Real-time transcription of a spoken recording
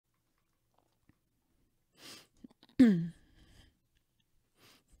Good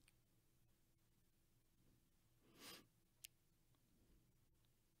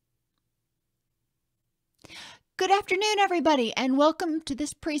afternoon, everybody, and welcome to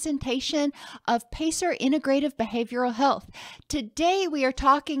this presentation of Pacer Integrative Behavioral Health. Today, we are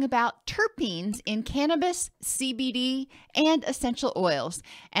talking about terpenes in cannabis, CBD, and essential oils.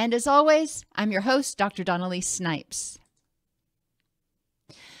 And as always, I'm your host, Dr. Elise Snipes.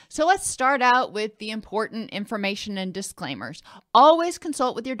 So let's start out with the important information and disclaimers. Always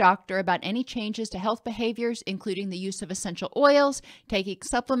consult with your doctor about any changes to health behaviors, including the use of essential oils, taking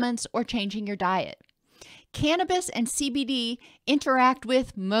supplements, or changing your diet. Cannabis and CBD interact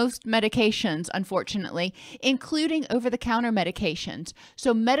with most medications, unfortunately, including over-the-counter medications,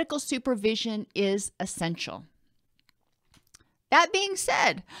 so medical supervision is essential. That being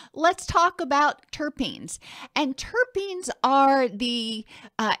said, let's talk about terpenes. And terpenes are the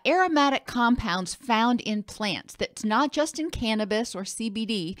aromatic compounds found in plants. That's not just in cannabis or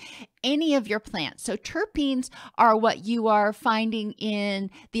CBD, any of your plants. So terpenes are what you are finding in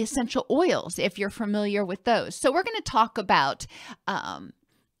the essential oils, if you're familiar with those. So we're going to talk about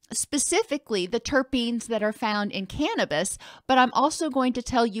specifically the terpenes that are found in cannabis, but I'm also going to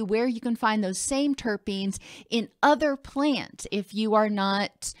tell you where you can find those same terpenes in other plants if you are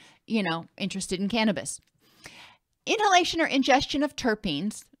not, interested in cannabis. Inhalation or ingestion of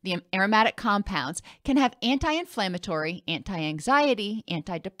terpenes, the aromatic compounds, can have anti-inflammatory, anti-anxiety,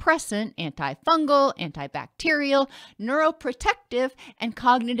 anti-depressant, anti-fungal, anti-bacterial, neuroprotective, and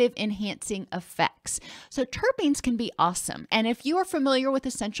cognitive enhancing effects. So terpenes can be awesome. And if you are familiar with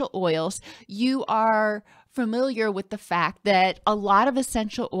essential oils, you are familiar with the fact that a lot of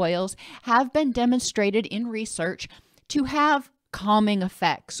essential oils have been demonstrated in research to have calming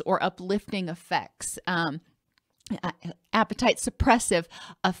effects or uplifting effects. Appetite suppressive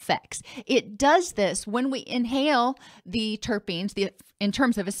effects. It does this when we inhale the terpenes, in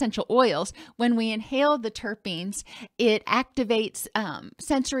terms of essential oils, when we inhale the terpenes, it activates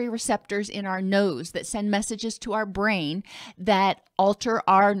sensory receptors in our nose that send messages to our brain that alter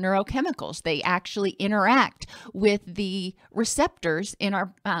our neurochemicals. They actually interact with the receptors in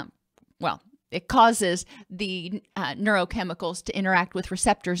our, it causes the neurochemicals to interact with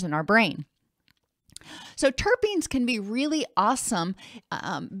receptors in our brain. So terpenes can be really awesome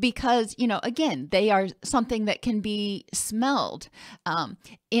because, again, they are something that can be smelled.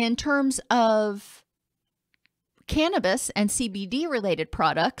 In terms of cannabis and CBD related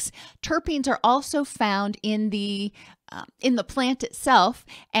products, terpenes are also found in the plant itself,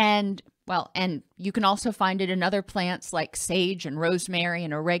 and you can also find it in other plants like sage and rosemary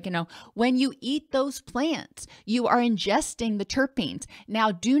and oregano. When you eat those plants, you are ingesting the terpenes.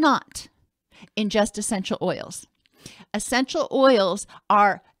 Now, do not ingest essential oils. Essential oils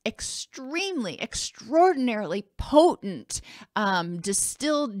are extraordinarily potent,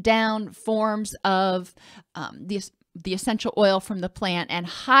 distilled down forms of the essential oil from the plant, and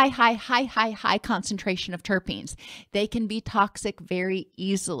high concentration of terpenes. They can be toxic very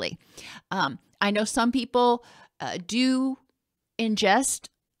easily. I know some people do ingest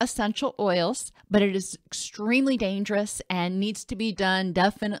essential oils, but it is extremely dangerous and needs to be done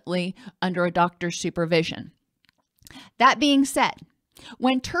definitely under a doctor's supervision. That being said,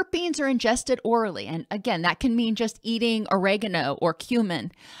 when terpenes are ingested orally, and again, that can mean just eating oregano or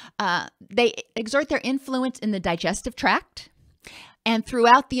cumin, they exert their influence in the digestive tract and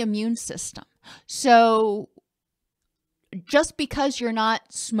throughout the immune system. So just because you're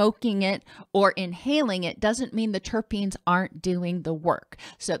not smoking it or inhaling it doesn't mean the terpenes aren't doing the work.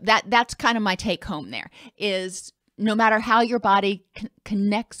 So that's kind of my take home there, is no matter how your body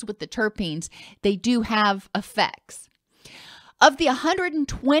connects with the terpenes, they do have effects. Of the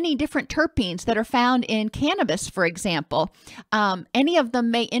 120 different terpenes that are found in cannabis, for example, any of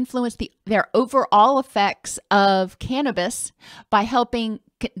them may influence their overall effects of cannabis by helping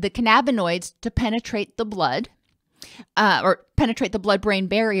the cannabinoids to penetrate the blood, or penetrate the blood-brain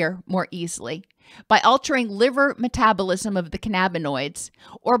barrier more easily, by altering liver metabolism of the cannabinoids,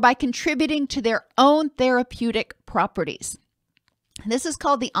 or by contributing to their own therapeutic properties. This is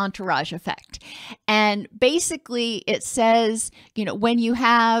called the Entourage effect. And basically it says, when you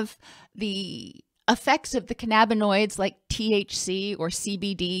have the effects of the cannabinoids like THC or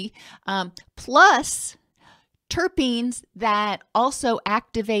CBD, plus terpenes that also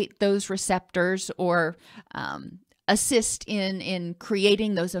activate those receptors or assist in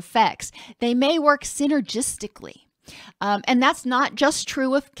creating those effects, they may work synergistically. And that's not just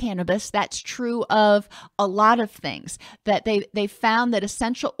true of cannabis, that's true of a lot of things, that they found that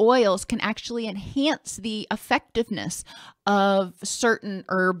essential oils can actually enhance the effectiveness of certain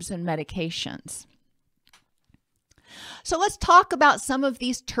herbs and medications. So let's talk about some of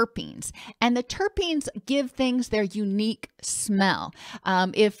these terpenes. And the terpenes give things their unique smell.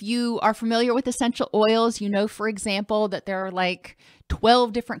 If you are familiar with essential oils, you know, for example, that there are like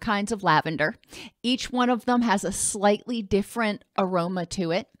 12 different kinds of lavender. Each one of them has a slightly different aroma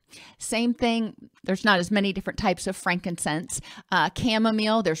to it. Same thing, there's not as many different types of frankincense.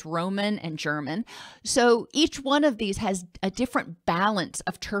 Chamomile, there's Roman and German. So each one of these has a different balance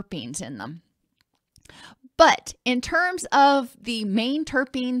of terpenes in them. But in terms of the main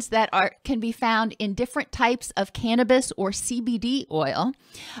terpenes that can be found in different types of cannabis or CBD oil,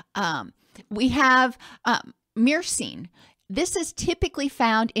 we have myrcene. This is typically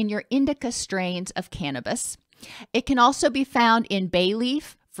found in your indica strains of cannabis. It can also be found in bay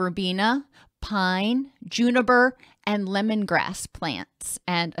leaf, verbena, pine, juniper, and lemongrass plants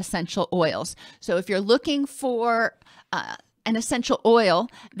and essential oils. So if you're looking for an essential oil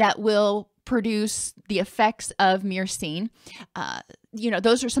that will produce the effects of myrcene,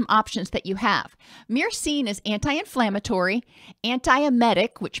 those are some options that you have. Myrcene is anti-inflammatory,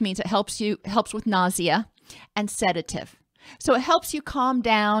 antiemetic, which means it helps with nausea, and sedative. So it helps you calm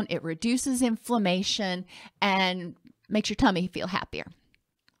down, it reduces inflammation, and makes your tummy feel happier.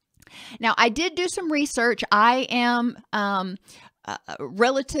 Now, I did do some research. I am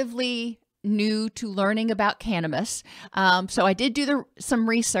relatively new to learning about cannabis. So I did do some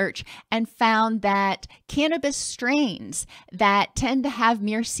research and found that cannabis strains that tend to have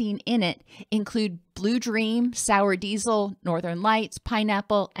myrcene in it include Blue Dream, Sour Diesel, Northern Lights,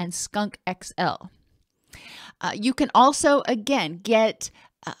 Pineapple, and Skunk XL. You can also, again, get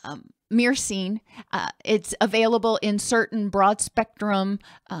myrcene. It's available in certain broad spectrum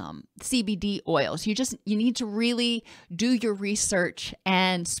CBD oils. You need to really do your research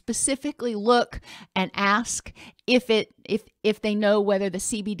and specifically look and ask if they know whether the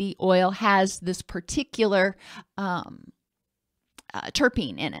CBD oil has this particular terpene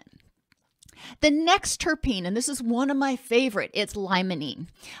in it. The next terpene, and this is one of my favorite, it's limonene.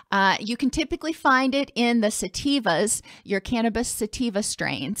 You can typically find it in the sativas, your cannabis sativa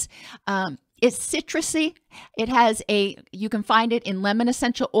strains. It's citrusy. You can find it in lemon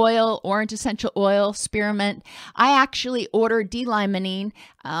essential oil, orange essential oil, spearmint. I actually ordered D-limonene,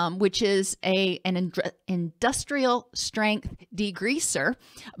 which is an industrial strength degreaser,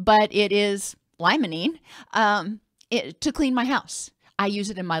 but it is limonene to clean my house. I use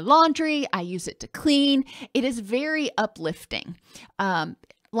it in my laundry. I use it to clean. It is very uplifting.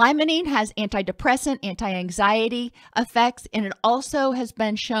 Limonene has antidepressant, anti-anxiety effects, and it also has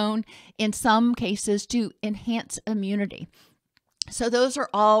been shown in some cases to enhance immunity. So those are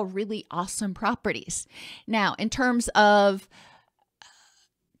all really awesome properties. Now, in terms of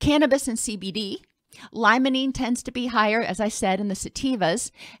cannabis and CBD, limonene tends to be higher, as I said, in the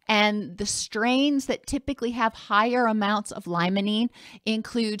sativas, and the strains that typically have higher amounts of limonene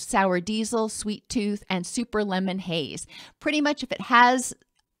include Sour Diesel, Sweet Tooth, and Super Lemon Haze. Pretty much if it has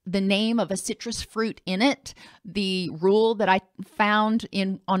the name of a citrus fruit in it, the rule that I found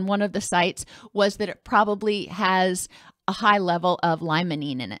on one of the sites was that it probably has a high level of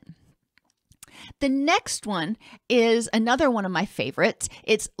limonene in it. The next one is another one of my favorites.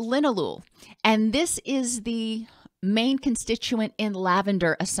 It's linalool, and this is the main constituent in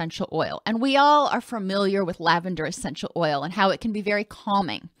lavender essential oil. And we all are familiar with lavender essential oil and how it can be very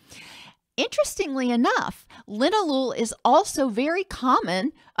calming. Interestingly enough, linalool is also very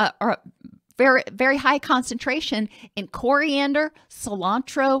common, or very, very high concentration in coriander,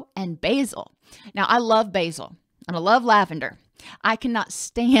 cilantro, and basil. Now, I love basil and I love lavender. I cannot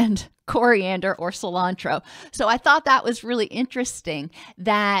stand coriander or cilantro. So I thought that was really interesting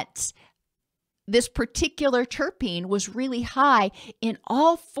that this particular terpene was really high in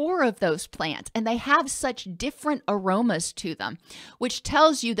all four of those plants, and they have such different aromas to them, which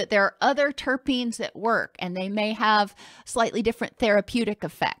tells you that there are other terpenes that work and they may have slightly different therapeutic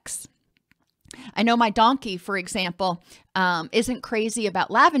effects. I know my donkey, for example, isn't crazy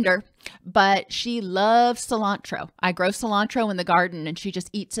about lavender, but she loves cilantro. I grow cilantro in the garden and she just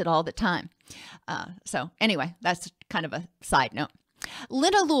eats it all the time. So anyway, that's kind of a side note.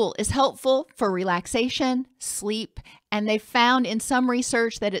 Linalool is helpful for relaxation, sleep, and they found in some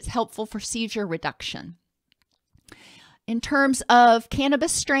research that it's helpful for seizure reduction. In terms of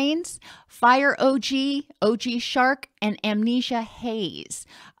cannabis strains, Fire OG, OG Shark, and Amnesia Haze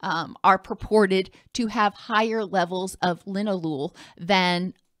are purported to have higher levels of linalool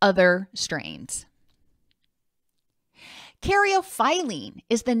than other strains. Caryophyllene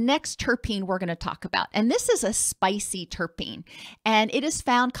is the next terpene we're going to talk about, and this is a spicy terpene, and it is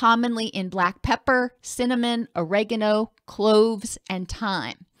found commonly in black pepper, cinnamon, oregano, cloves, and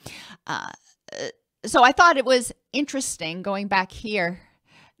thyme. So I thought it was interesting, going back here,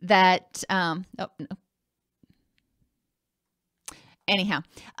 that, oh, no. Anyhow,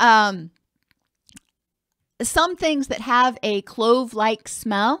 some things that have a clove-like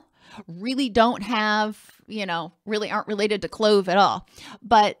smell really don't have, really aren't related to clove at all.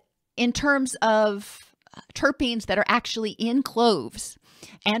 But in terms of terpenes that are actually in cloves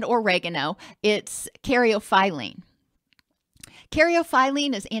and oregano, it's caryophyllene.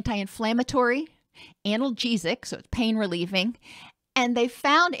 Caryophyllene is anti-inflammatory, analgesic, so it's pain relieving, and they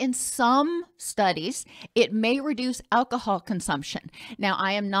found in some studies it may reduce alcohol consumption. Now,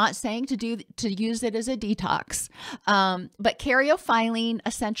 I am not saying to use it as a detox, but caryophyllene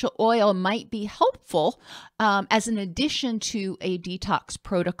essential oil might be helpful as an addition to a detox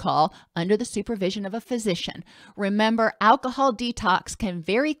protocol under the supervision of a physician. Remember, alcohol detox can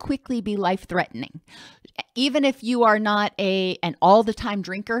very quickly be life-threatening. Even if you are not an all-the-time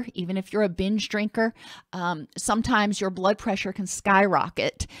drinker, even if you're a binge drinker, sometimes your blood pressure can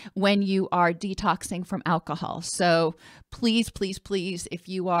skyrocket when you are detoxing from alcohol. So please, please, please, if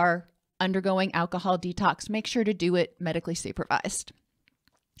you are undergoing alcohol detox, make sure to do it medically supervised.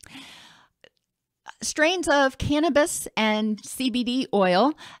 Strains of cannabis and CBD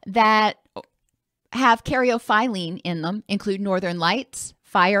oil that have caryophyllene in them include Northern Lights,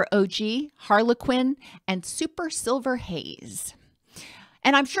 Fire OG, Harlequin, and Super Silver Haze.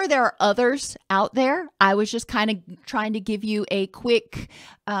 And I'm sure there are others out there. I was just kind of trying to give you a quick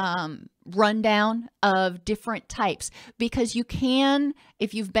rundown of different types, because you can,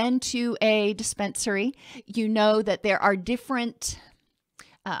 if you've been to a dispensary, you know that there are different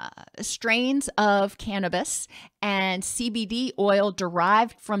strains of cannabis and CBD oil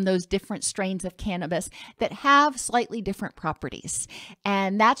derived from those different strains of cannabis that have slightly different properties.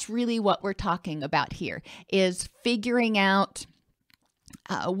 And that's really what we're talking about here, is figuring out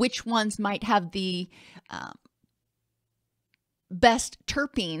which ones might have the best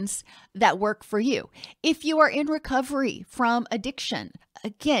terpenes that work for you. If you are in recovery from addiction,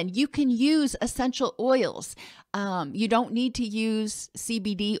 again, you can use essential oils. You don't need to use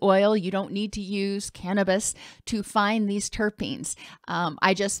CBD oil. You don't need to use cannabis to find these terpenes.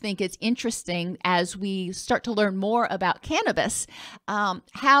 I just think it's interesting as we start to learn more about cannabis,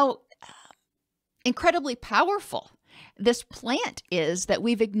 how incredibly powerful this plant is that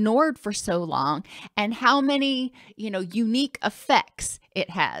we've ignored for so long, and how many, unique effects it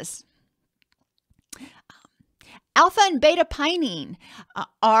has. Alpha and beta pinene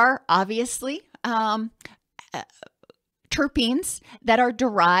are obviously terpenes that are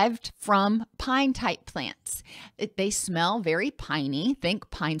derived from pine type plants. They smell very piney. Think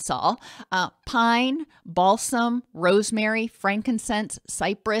pine sol. Pine, balsam, rosemary, frankincense,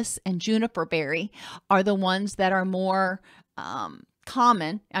 cypress, and juniper berry are the ones that are more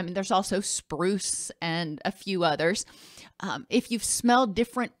common. I mean, there's also spruce and a few others. If you've smelled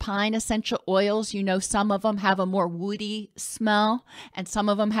different pine essential oils, you know some of them have a more woody smell and some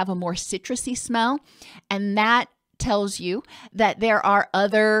of them have a more citrusy smell. And that tells you that there are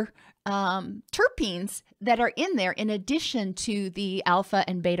other terpenes that are in there in addition to the alpha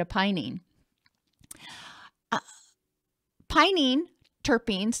and beta pinene. Pinene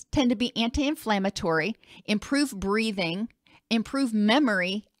terpenes tend to be anti-inflammatory, improve breathing, improve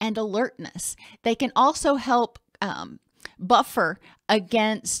memory, and alertness. They can also help buffer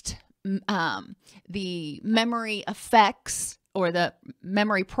against the memory effects or the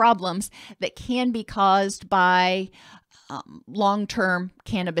memory problems that can be caused by long-term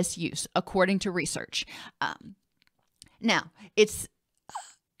cannabis use, according to research. Now, it's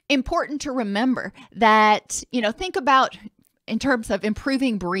important to remember that, think about in terms of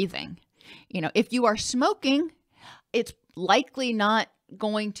improving breathing. If you are smoking, it's likely not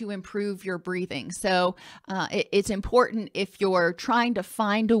going to improve your breathing. So it's important, if you're trying to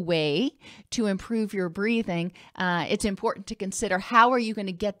find a way to improve your breathing, it's important to consider how are you going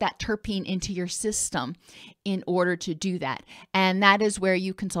to get that terpene into your system in order to do that. And that is where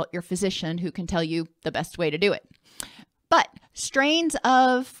you consult your physician, who can tell you the best way to do it. But strains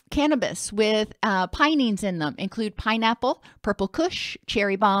of cannabis with pinenes in them include pineapple, purple kush,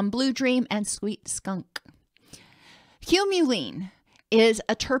 cherry bomb, blue dream, and sweet skunk. Humulene is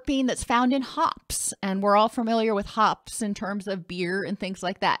a terpene that's found in hops, and we're all familiar with hops in terms of beer and things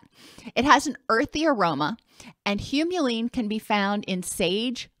like that. It has an earthy aroma, and humulene can be found in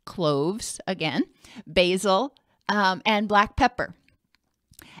sage, cloves, again, basil, and black pepper.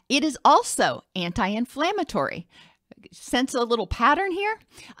 It is also anti-inflammatory. Sense a little pattern here?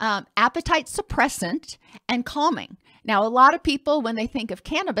 Appetite suppressant and calming. Now, a lot of people, when they think of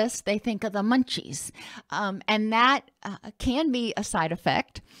cannabis, they think of the munchies, and that can be a side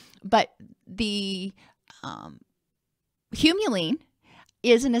effect, but the Humulene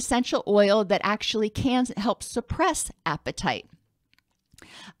is an essential oil that actually can help suppress appetite.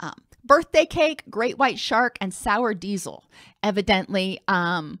 Birthday cake, great white shark, and sour diesel evidently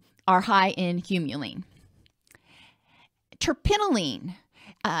are high in humulene. Terpenylene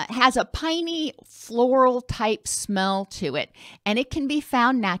has a piney floral type smell to it, and it can be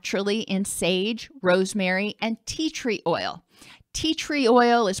found naturally in sage, rosemary, and tea tree oil. Tea tree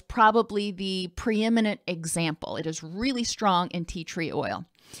oil is probably the preeminent example. It is really strong in tea tree oil.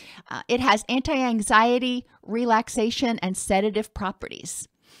 It has anti-anxiety, relaxation, and sedative properties.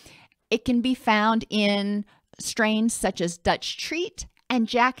 It can be found in strains such as Dutch Treat and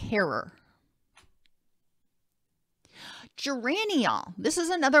Jack Herer. Geraniol. This is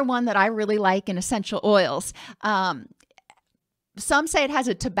another one that I really like in essential oils. Some say it has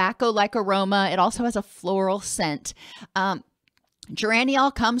a tobacco-like aroma. It also has a floral scent.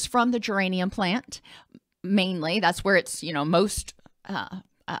 Geraniol comes from the geranium plant, mainly. That's where it's,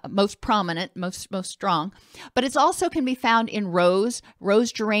 most prominent, most strong. But it also can be found in rose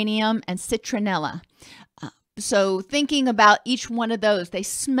geranium, and citronella. So thinking about each one of those, they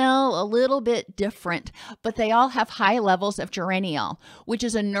smell a little bit different, but they all have high levels of geraniol, which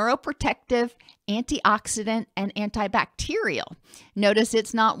is a neuroprotective, antioxidant, and antibacterial. Notice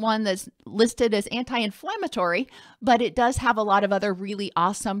it's not one that's listed as anti-inflammatory, but it does have a lot of other really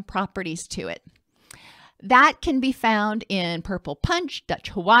awesome properties to it. That can be found in Purple Punch, Dutch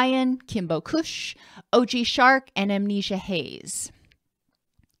Hawaiian, Kimbo Kush, OG Shark, and Amnesia Haze.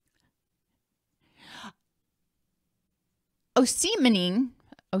 Ocimene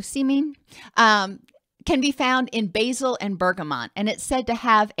can be found in basil and bergamot, and it's said to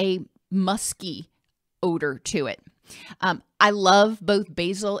have a musky odor to it. I love both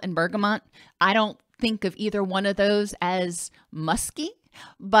basil and bergamot. I don't think of either one of those as musky,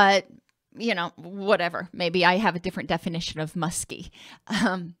 but whatever. Maybe I have a different definition of musky.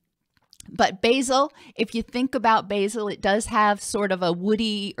 But basil, if you think about basil, it does have sort of a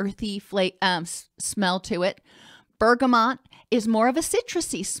woody, earthy smell to it. Bergamot is more of a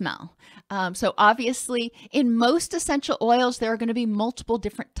citrusy smell. So obviously, in most essential oils, there are going to be multiple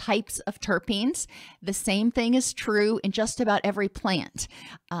different types of terpenes. The same thing is true in just about every plant.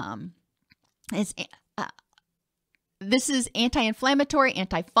 This is anti-inflammatory,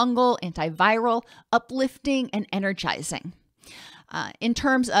 anti-fungal, antiviral, uplifting, and energizing. In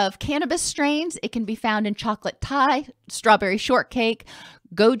terms of cannabis strains, it can be found in chocolate Thai, strawberry shortcake,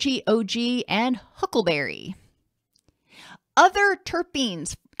 goji OG, and huckleberry. Other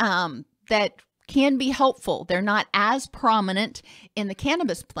terpenes that can be helpful, they're not as prominent in the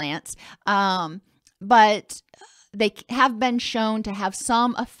cannabis plants, but they have been shown to have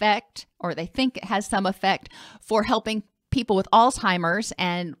some effect, or they think it has some effect for helping people with Alzheimer's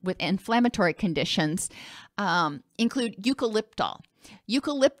and with inflammatory conditions, include eucalyptol.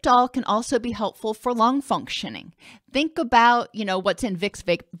 Eucalyptol can also be helpful for lung functioning. Think about, what's in Vicks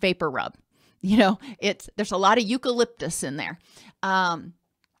Vapor Rub. There's a lot of eucalyptus in there.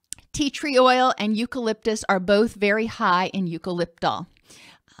 Tea tree oil and eucalyptus are both very high in eucalyptol.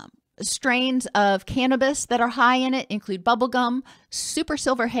 Strains of cannabis that are high in it include bubblegum, super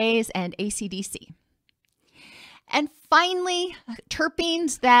silver haze, and AC/DC. And finally,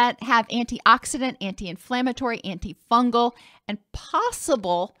 terpenes that have antioxidant, anti-inflammatory, antifungal, and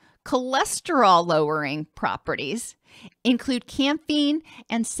possible cholesterol-lowering properties include camphene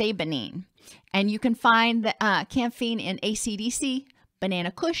and saponine. And you can find the camphene in AC/DC,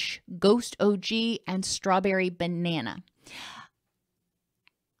 Banana Kush, Ghost OG, and Strawberry Banana.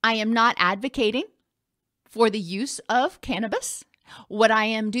 I am not advocating for the use of cannabis. What I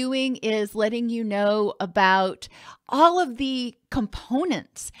am doing is letting you know about all of the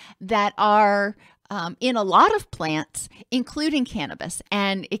components that are in a lot of plants, including cannabis.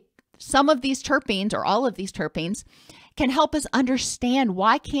 And some of these terpenes, or all of these terpenes, can help us understand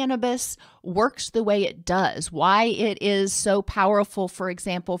why cannabis works the way it does, why it is so powerful, for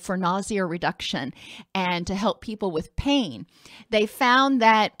example, for nausea reduction and to help people with pain. They found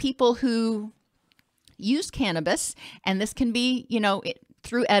that people who use cannabis, and this can be,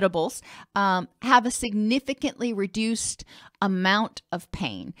 through edibles, have a significantly reduced amount of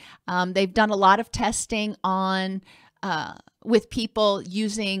pain. They've done a lot of testing on with people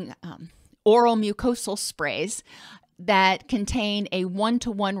using oral mucosal sprays that contain a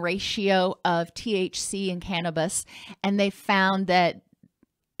 1-to-1 ratio of THC and cannabis, and they found that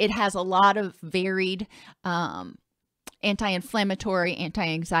it has a lot of varied anti-inflammatory,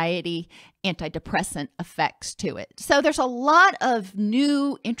 anti-anxiety, antidepressant effects to it. So there's a lot of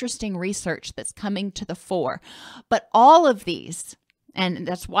new, interesting research that's coming to the fore. But all of these, and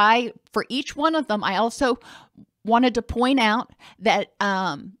that's why for each one of them, I also wanted to point out that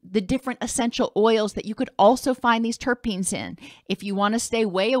the different essential oils that you could also find these terpenes in. If you want to stay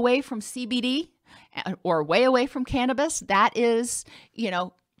way away from CBD or way away from cannabis, that is,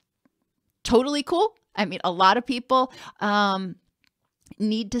 totally cool. I mean, a lot of people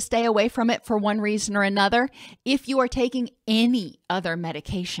need to stay away from it for one reason or another. If you are taking any other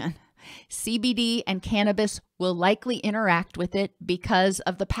medication, CBD and cannabis will likely interact with it because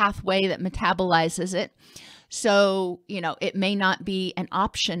of the pathway that metabolizes it. So, it may not be an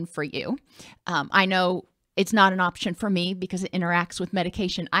option for you. I know it's not an option for me because it interacts with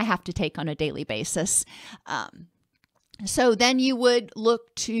medication I have to take on a daily basis. So then you would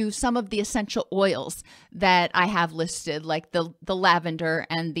look to some of the essential oils that I have listed, like the lavender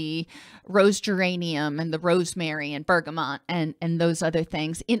and the rose geranium and the rosemary and bergamot and those other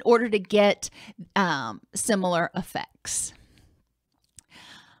things in order to get similar effects.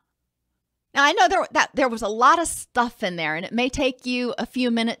 Now, I know there was a lot of stuff in there, and it may take you a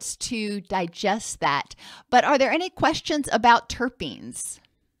few minutes to digest that, but are there any questions about terpenes?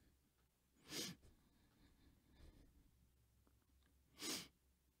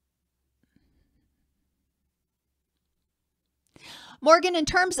 Morgan, in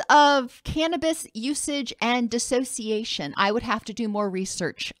terms of cannabis usage and dissociation, I would have to do more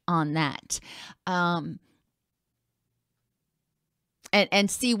research on that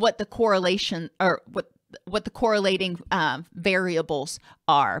and see what the correlation or what the correlating variables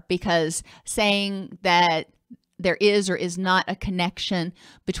are, because saying that there is or is not a connection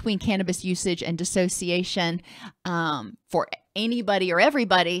between cannabis usage and dissociation for anybody or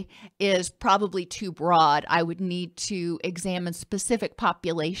everybody is probably too broad. I would need to examine specific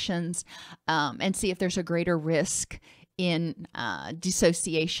populations and see if there's a greater risk in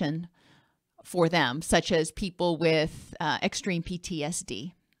dissociation for them, such as people with extreme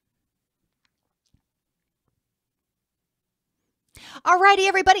PTSD. Alrighty,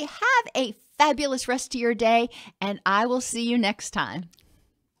 everybody, have a fabulous rest of your day, and I will see you next time.